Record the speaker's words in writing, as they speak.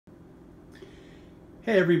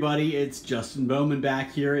Hey everybody, it's Justin Bowman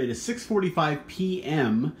back here. It is 6:45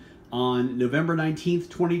 p.m. on November 19th,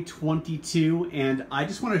 2022, and I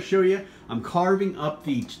just want to show you, I'm carving up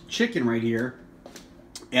the chicken right here,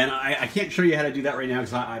 and I can't show you how to do that right now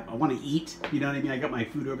because I want to eat, you know what I mean? I got my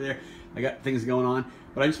food over there, I got things going on,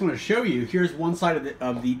 but I just want to show you, here's one side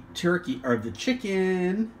of the turkey, or the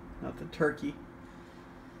chicken, not the turkey,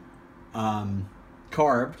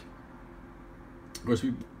 carved. Of course,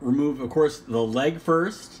 we remove, of course, the leg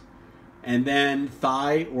first, and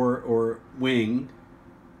thigh or wing,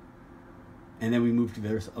 and then we move to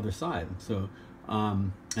the other side. So,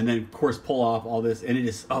 and then, of course, pull off all this, and it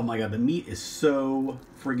is, oh my God, the meat is so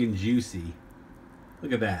friggin' juicy.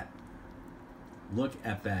 Look at that. Look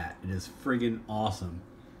at that. It is friggin' awesome.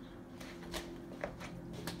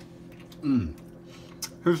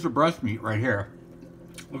 Here's the breast meat right here.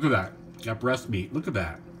 Look at that. Got breast meat. Look at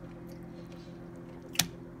that.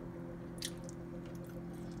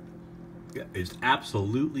 It's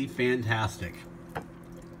absolutely fantastic.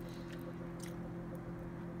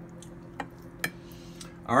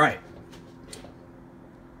 All right.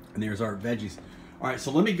 And there's our veggies. All right,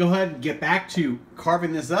 so let me go ahead and get back to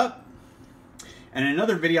carving this up. And in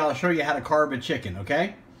another video, I'll show you how to carve a chicken,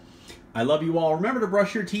 okay? I love you all. Remember to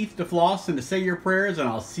brush your teeth, to floss, and to say your prayers, and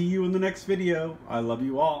I'll see you in the next video. I love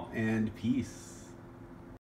you all, and peace.